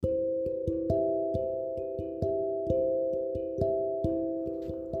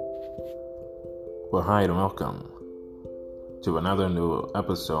Well, hi and welcome to another new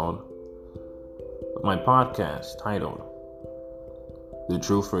episode of my podcast titled The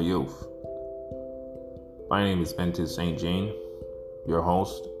Truth for Youth. My name is Ventus St. Jean, your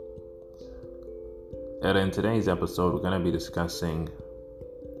host. And in today's episode, we're going to be discussing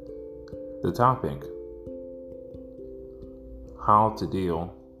the topic, how to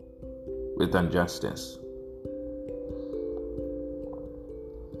deal with injustice.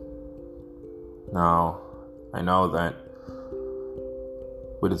 Now, I know that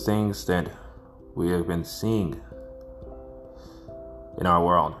with the things that we have been seeing in our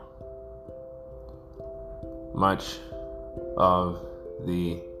world, much of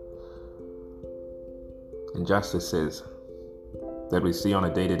the injustices that we see on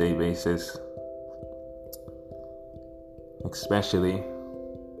a day-to-day basis, especially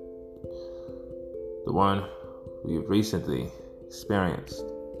the one we've recently experienced,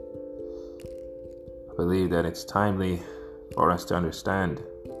 I believe that it's timely for us to understand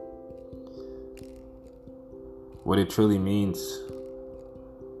what it truly means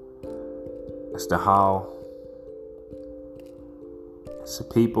as to how, as a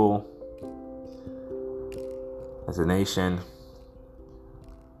people, as a nation,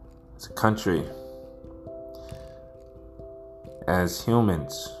 as a country, as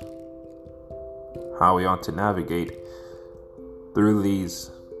humans, how we ought to navigate through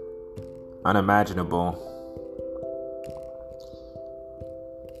these unimaginable,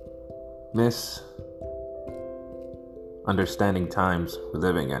 misunderstanding times we're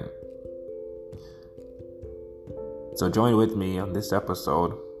living in. So join with me on this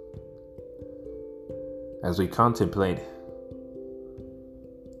episode as we contemplate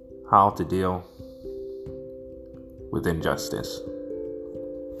how to deal with injustice.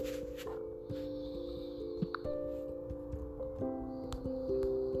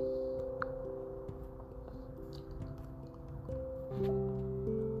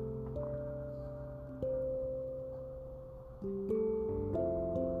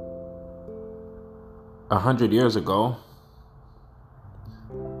 A 100 years ago,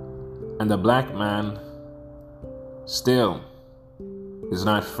 and the black man still is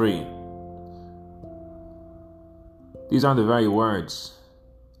not free. These are the very words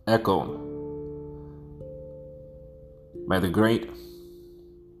echoed by the great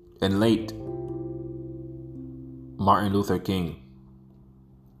and late Martin Luther King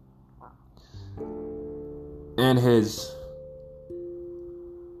in his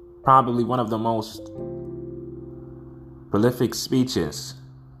probably one of the most prolific speeches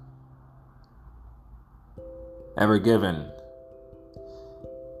ever given.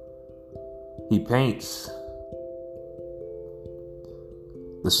 He paints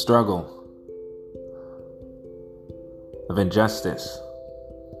the struggle of injustice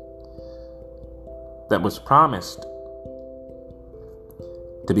that was promised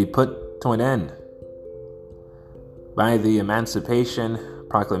to be put to an end by the Emancipation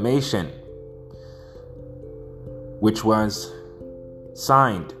Proclamation, which was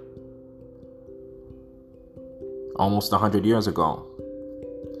signed almost 100 years ago.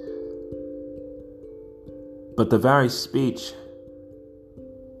 But the very speech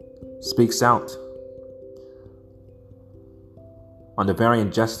speaks out on the very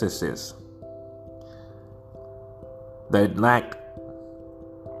injustices that it lacked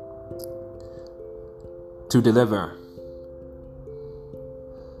to deliver.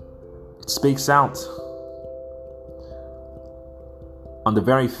 It speaks out on the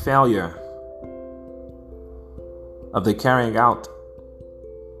very failure of the carrying out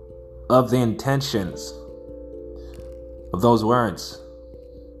of the intentions of those words.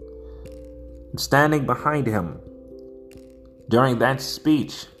 And standing behind him during that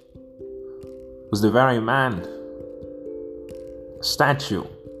speech was the very man, statue,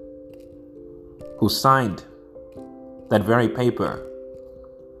 who signed that very paper,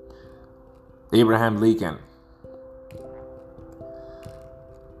 Abraham Lincoln.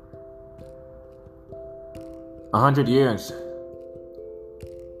 A 100 years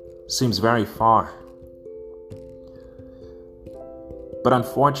seems very far, but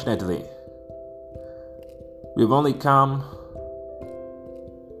unfortunately, we've only come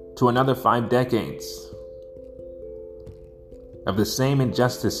to another 5 decades of the same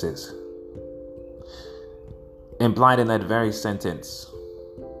injustices implied in that very sentence.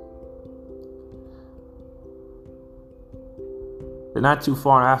 But not too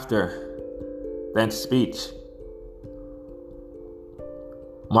far after that speech,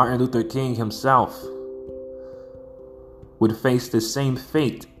 Martin Luther King himself would face the same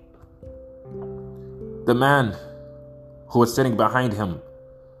fate The man who was sitting behind him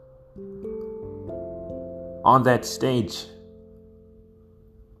on that stage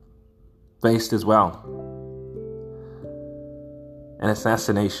faced as well an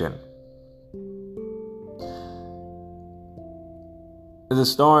assassination. There's a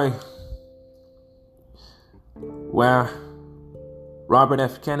story where Robert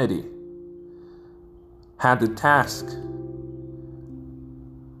F. Kennedy had the task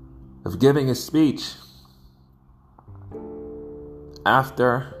of giving a speech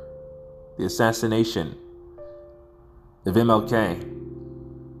after the assassination of MLK.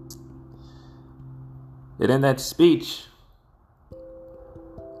 And in that speech,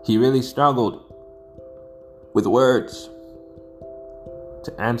 he really struggled with words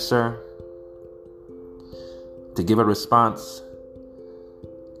to answer, to give a response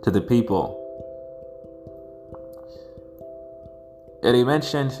to the people. And he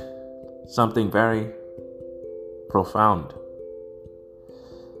mentioned something very profound.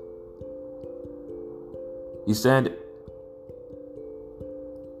 He said,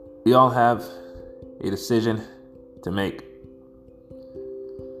 we all have a decision to make.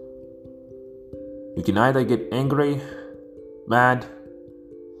 You can either get angry, mad,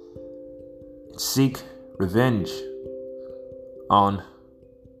 and seek revenge on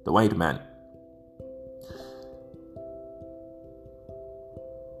the white man.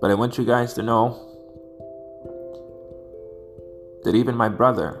 But I want you guys to know that even my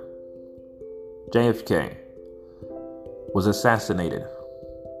brother, JFK, was assassinated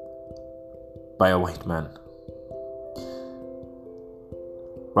by a white man.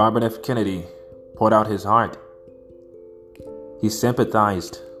 Robert F. Kennedy poured out his heart. He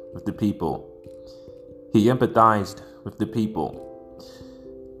sympathized with the people. He empathized with the people.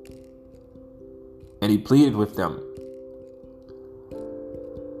 And he pleaded with them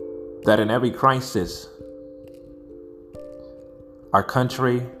that in every crisis, our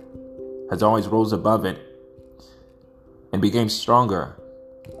country has always rose above it and became stronger.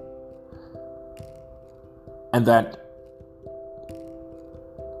 And that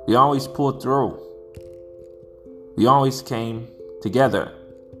we always pulled through. We always came together.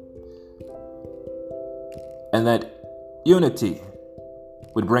 And that unity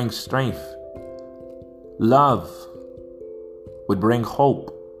would bring strength. Love would bring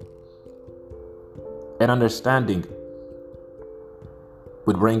hope. And understanding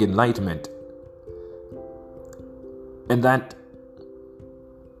would bring enlightenment. And that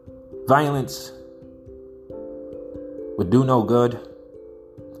violence would do no good.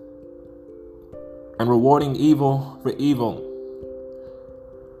 And rewarding evil for evil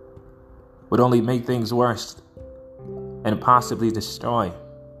would only make things worse and possibly destroy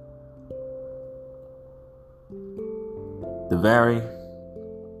the very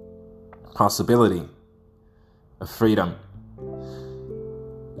possibility of freedom.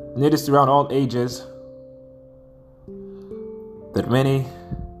 And it is throughout all ages that many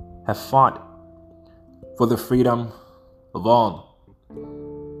have fought for the freedom of all.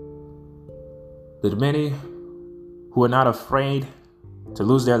 That many who are not afraid to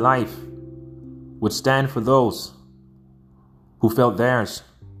lose their life would stand for those who felt theirs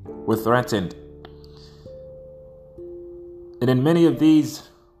were threatened. And in many of these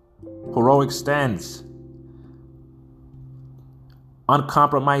heroic stands,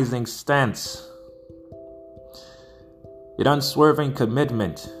 uncompromising stance, an unswerving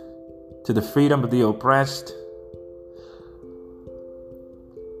commitment to the freedom of the oppressed,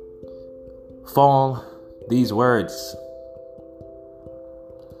 fall these words: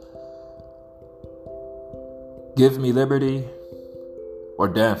 give me liberty or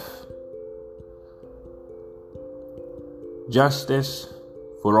death. Justice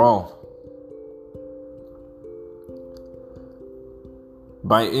for all.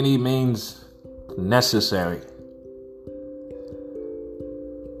 By any means necessary.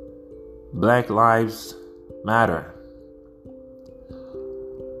 Black lives matter.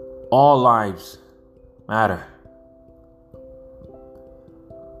 All lives matter.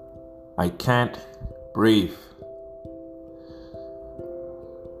 I can't breathe.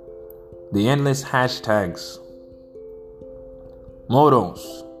 The endless hashtags,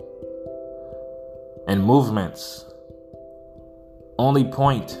 mottos, and movements only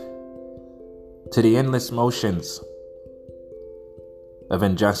point to the endless motions of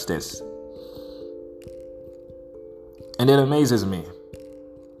injustice. And it amazes me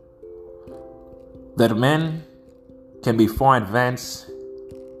that men can be far advanced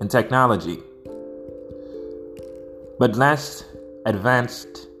in technology, but less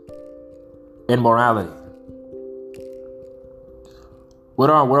advanced in morality. What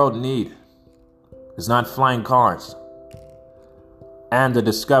our world need is not flying cars and the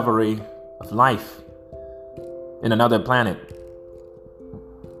discovery of life in another planet.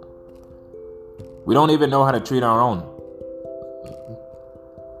 We don't even know how to treat our own.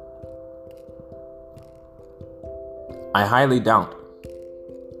 I highly doubt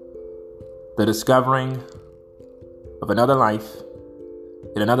the discovering of another life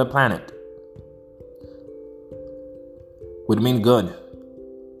in another planet would mean good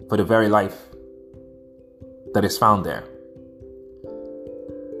for the very life that is found there.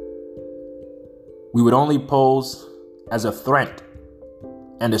 We would only pose as a threat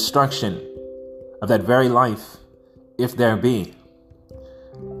and destruction of that very life, if there be.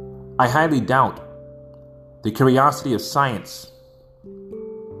 I highly doubt the curiosity of science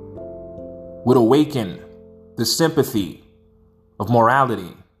would awaken the sympathy of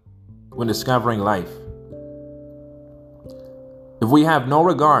morality when discovering life. If we have no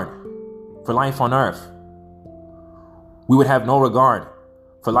regard for life on Earth, we would have no regard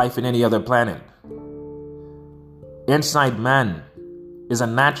for life in any other planet. Inside man is a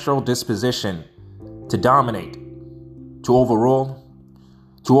natural disposition to dominate, to overrule,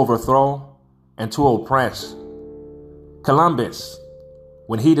 to overthrow, and to oppress. Columbus,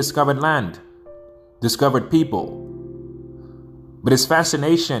 when he discovered land, discovered people. But his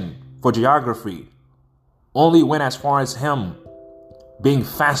fascination for geography only went as far as him being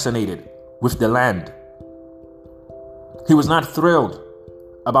fascinated with the land. He was not thrilled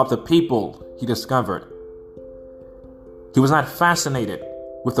about the people he discovered. He was not fascinated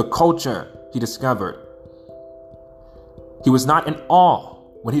with the culture he discovered. He was not in awe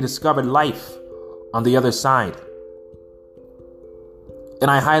when he discovered life on the other side. And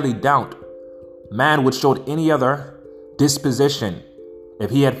I highly doubt man would show any other disposition if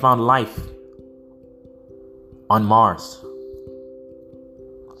he had found life on Mars.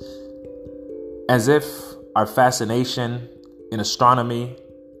 As if our fascination in astronomy,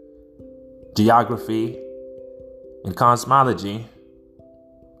 geography, and cosmology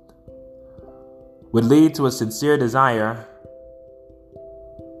would lead to a sincere desire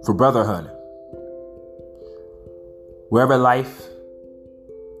for brotherhood. Wherever life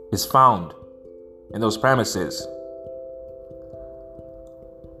is found in those premises,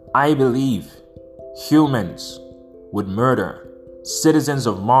 I believe humans would murder citizens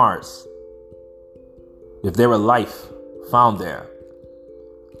of Mars if there were life found there.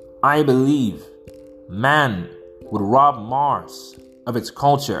 I believe man would rob Mars of its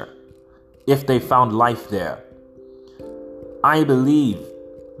culture if they found life there. I believe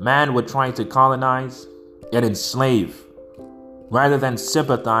man would try to colonize and enslave rather than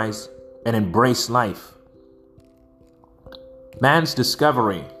sympathize and embrace life. Man's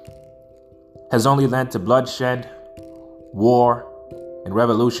discovery has only led to bloodshed, war, and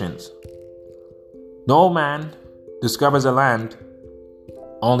revolutions. No man discovers a land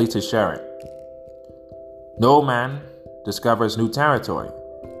only to share it. No man discovers new territory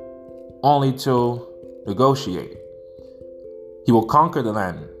only to negotiate. He will conquer the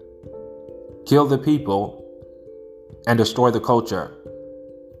land, kill the people, and destroy the culture.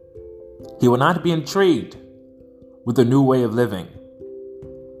 He will not be intrigued with the new way of living.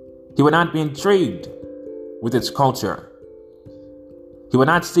 He will not be intrigued with its culture. He will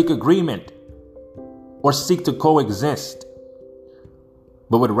not seek agreement or seek to coexist,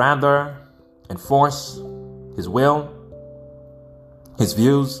 but would rather enforce his will, his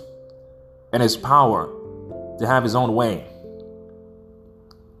views, and his power to have his own way.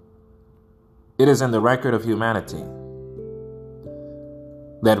 It is in the record of humanity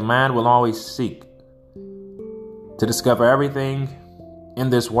that man will always seek to discover everything in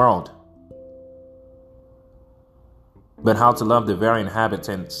this world, but how to love the very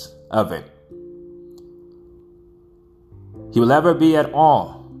inhabitants of it. He will ever be at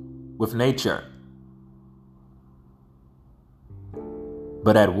all with nature,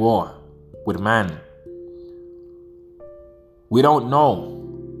 but at war with man. We don't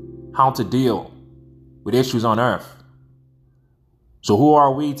know how to deal with issues on Earth. So who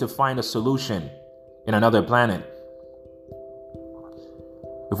are we to find a solution in another planet?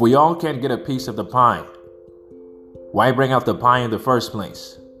 If we all can't get a piece of the pie, why bring out the pie in the first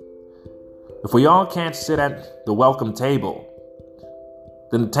place? If we all can't sit at the welcome table,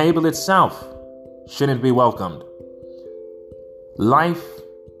 then the table itself shouldn't be welcomed. Life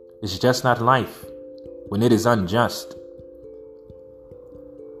is just not life when it is unjust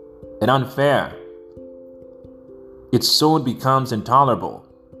and unfair. It soon becomes intolerable.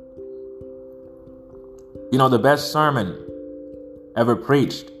 You know, the best sermon ever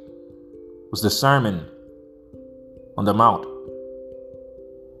preached was the Sermon on the Mount.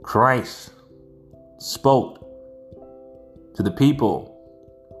 Christ spoke to the people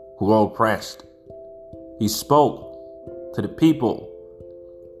who were oppressed. He spoke to the people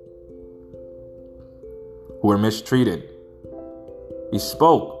who were mistreated. He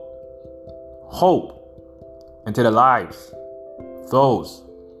spoke hope into the lives of those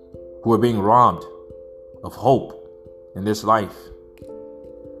who were being robbed of hope in this life.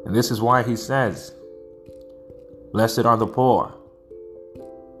 And this is why he says, blessed are the poor.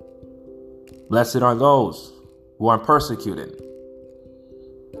 Blessed are those who are persecuted.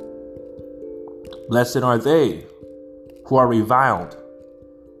 Blessed are they who are reviled.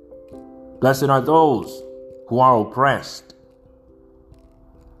 Blessed are those who are oppressed.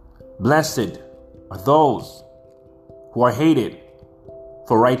 Blessed are those who are hated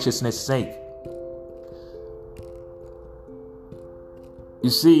for righteousness' sake. You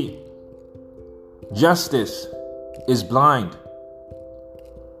see, justice is blind,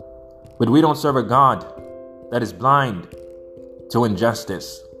 but we don't serve a God that is blind to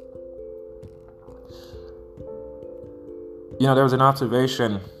injustice. You know, there was an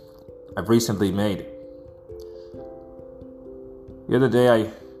observation I've recently made. The other day I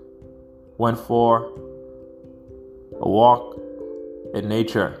went for a walk in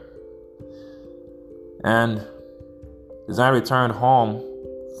nature, and as I returned home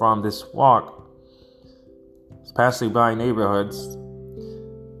from this walk, I was passing by neighborhoods,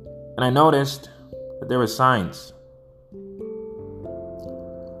 and I noticed that there were signs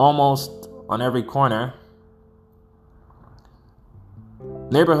almost on every corner.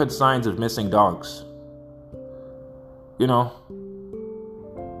 Neighborhood signs of missing dogs. You know,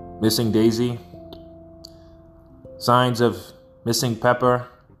 missing Daisy. Signs of missing Pepper.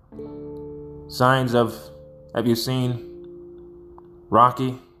 Signs of, have you seen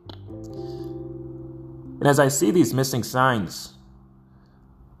Rocky? And as I see these missing signs,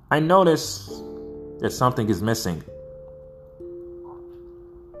 I notice that something is missing.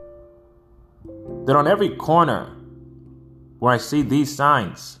 That on every corner where I see these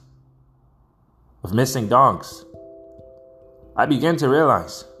signs of missing dogs, I begin to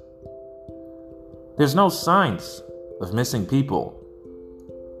realize there's no signs of missing people.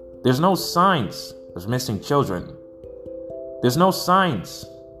 There's no signs of missing children. There's no signs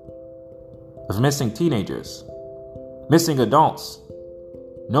of missing teenagers, missing adults.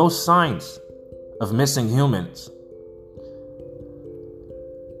 No signs of missing humans.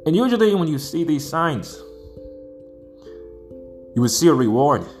 And usually when you see these signs, you would see a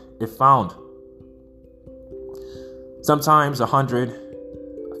reward if found. Sometimes $100,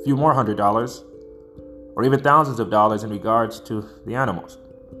 a few more $100, or even thousands of dollars in regards to the animals.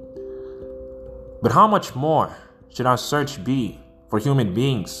 But how much more should our search be for human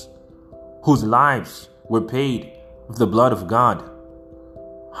beings whose lives were paid with the blood of God?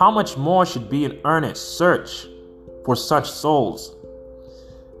 How much more should be an earnest search for such souls?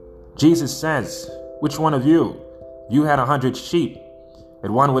 Jesus says, which one of you, if you had 100 sheep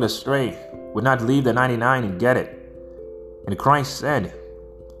and one would astray, would not leave the 99 and get it? And Christ said,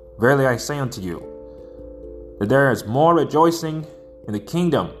 verily I say unto you, that there is more rejoicing in the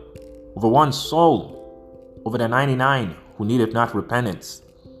kingdom over one soul over the 99 who needeth not repentance.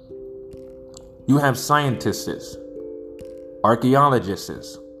 You have scientists,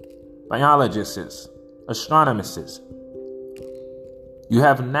 archaeologists, biologists, astronomers. You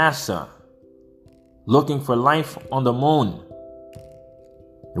have NASA looking for life on the moon,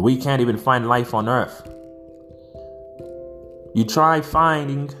 and we can't even find life on Earth. You try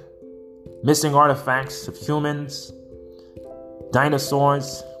finding missing artifacts of humans,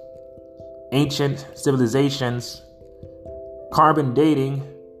 dinosaurs, ancient civilizations, carbon dating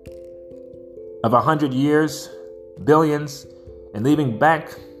of 100 years, billions, and leaving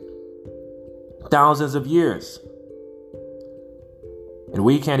back thousands of years. And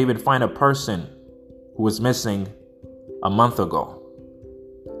we can't even find a person who was missing a month ago.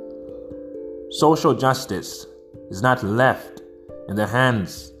 Social justice is not left in the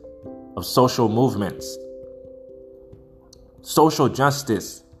hands of social movements. Social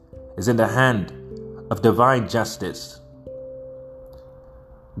justice is in the hand of divine justice.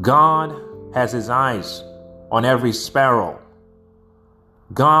 God has his eyes on every sparrow.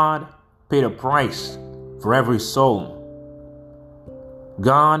 God paid a price for every soul.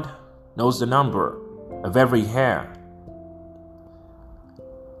 God knows the number of every hair.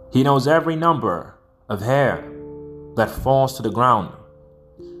 He knows every number of hair that falls to the ground.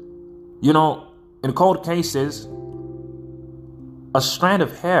 You know, in cold cases, a strand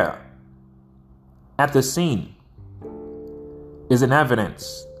of hair at the scene is an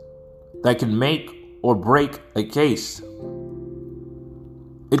evidence that can make or break a case.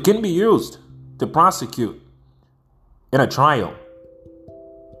 It can be used to prosecute in a trial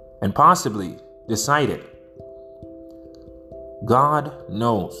and possibly decide it. God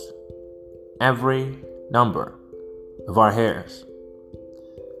knows every number of our hairs.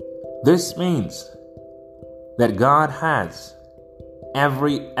 This means that God has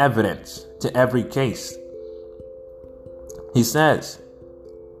every evidence to every case. He says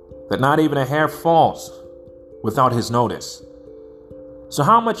that not even a hair falls without his notice. So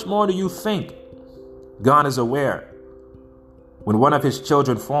how much more do you think God is aware when one of his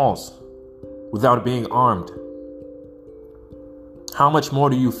children falls without being armed? How much more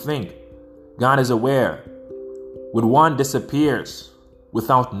do you think God is aware when one disappears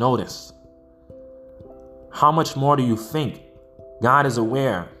without notice? How much more do you think God is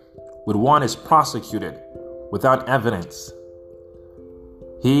aware when one is prosecuted without evidence?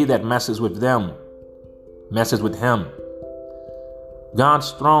 He that messes with them messes with him.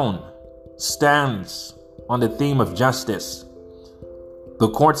 God's throne stands on the theme of justice. The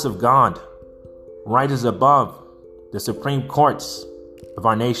courts of God rises above the supreme courts of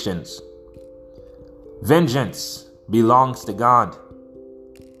our nations. Vengeance belongs to God,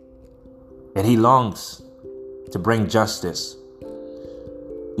 and he longs to bring justice.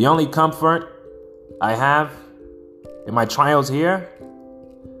 The only comfort I have in my trials here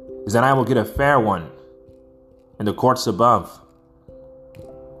is that I will get a fair one in the courts above.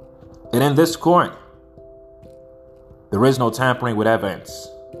 And in this court, there is no tampering with evidence.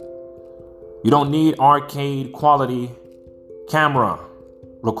 You don't need arcade quality camera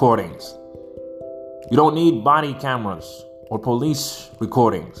recordings. You don't need body cameras or police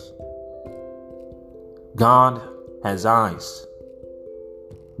recordings. God has eyes.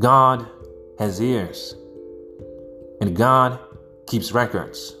 God has ears. And God keeps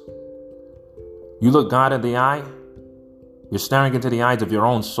records. You look God in the eye, you're staring into the eyes of your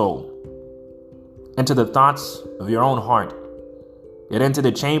own soul, into the thoughts of your own heart, and into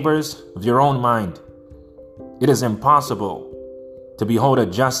the chambers of your own mind. It is impossible to behold a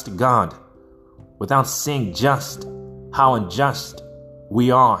just God without seeing just how unjust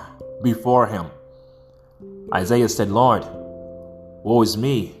we are before him. Isaiah said, Lord, woe is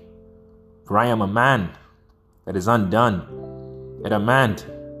me, for I am a man that is undone, and a man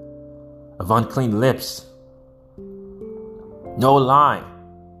of unclean lips. No lie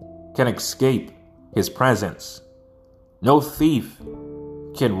can escape his presence. No thief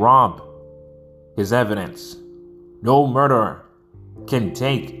can rob his evidence. No murderer can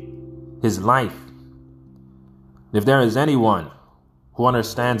take his life. If there is anyone who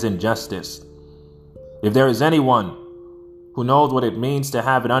understands injustice, if there is anyone who knows what it means to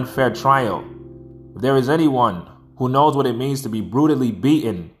have an unfair trial, if there is anyone who knows what it means to be brutally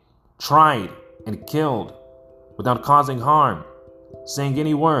beaten, tried, and killed without causing harm, saying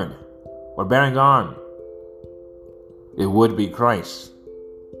any word, or bearing arm, it would be Christ.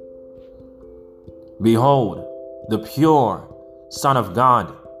 Behold, the pure Son of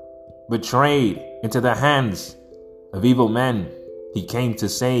God, betrayed into the hands of evil men, he came to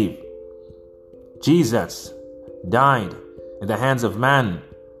save. Jesus died in the hands of man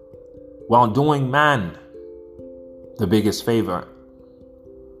while doing man the biggest favor.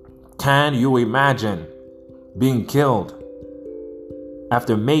 Can you imagine being killed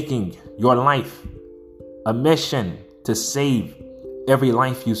after making your life a mission to save every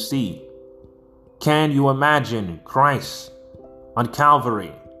life you see? Can you imagine Christ on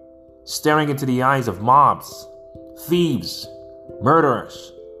Calvary staring into the eyes of mobs, thieves,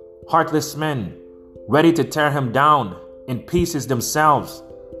 murderers, heartless men, ready to tear him down in pieces themselves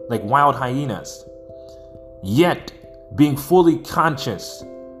like wild hyenas, yet being fully conscious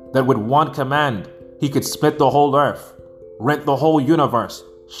that with one command he could split the whole earth, rent the whole universe,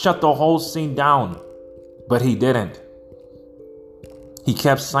 shut the whole scene down? But he didn't. He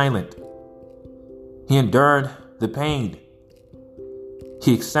kept silent. He endured the pain.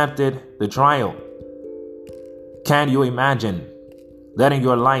 He accepted the trial. Can you imagine letting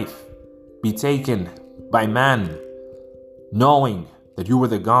your life be taken by man, knowing that you were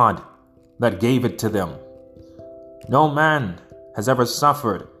the God that gave it to them? No man has ever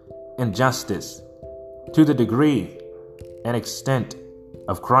suffered injustice to the degree and extent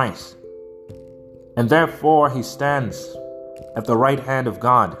of Christ. And therefore he stands at the right hand of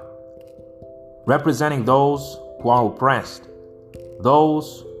God, representing those who are oppressed,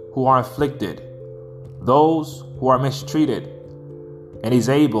 those who are afflicted, those who are mistreated, and he's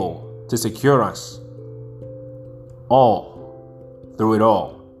able to secure us all through it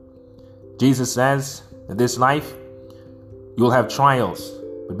all. Jesus says, in this life you will have trials,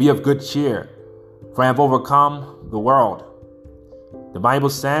 but be of good cheer, for I have overcome the world. The Bible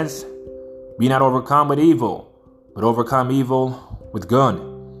says, Be not overcome with evil, but overcome evil with good.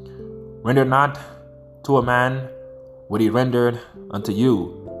 Render not to a man what he rendered unto you.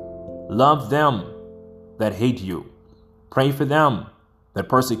 Love them that hate you. Pray for them that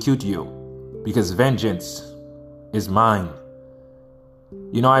persecute you, because vengeance is mine.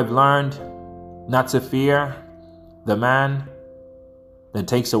 You know, I've learned not to fear the man that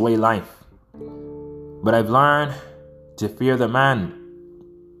takes away life, but I've learned to fear the man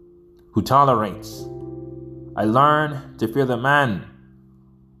who tolerates. I learned to fear the man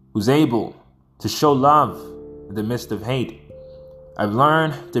who's able to show love in the midst of hate. I've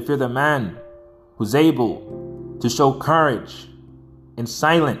learned to fear the man who's able to show courage in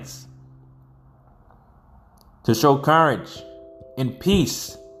silence, to show courage in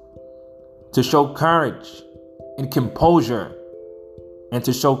peace, to show courage in composure, and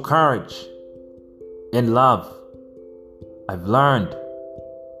to show courage in love. I've learned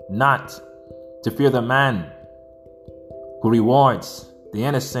not to fear the man who rewards the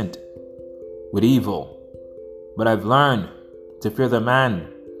innocent with evil, but I've learned to fear the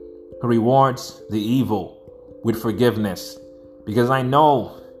man who rewards the evil with forgiveness, because I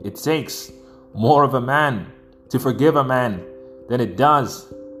know it takes more of a man to forgive a man than it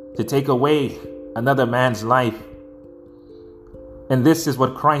does to take away another man's life. And this is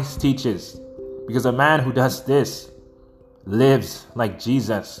what Christ teaches, because a man who does this lives like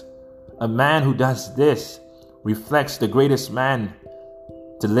Jesus. A man who does this reflects the greatest man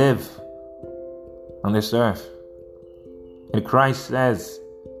to live on this earth. And Christ says,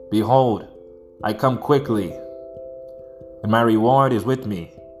 "Behold, I come quickly, and my reward is with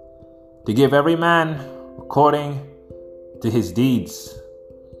me, to give every man according to his deeds.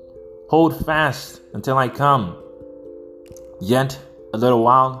 Hold fast until I come. Yet a little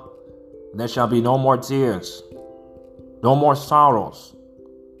while, and there shall be no more tears, no more sorrows,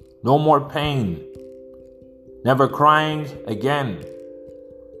 no more pain, never crying again,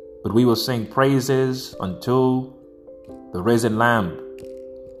 but we will sing praises unto the risen Lamb,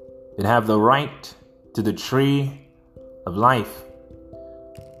 and have the right to the tree of life."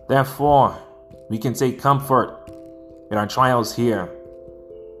 Therefore, we can take comfort in our trials here,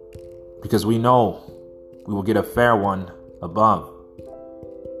 because we know we will get a fair one above,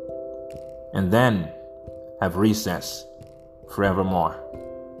 and then have recess forevermore.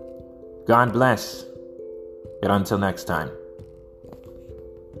 God bless, and until next time.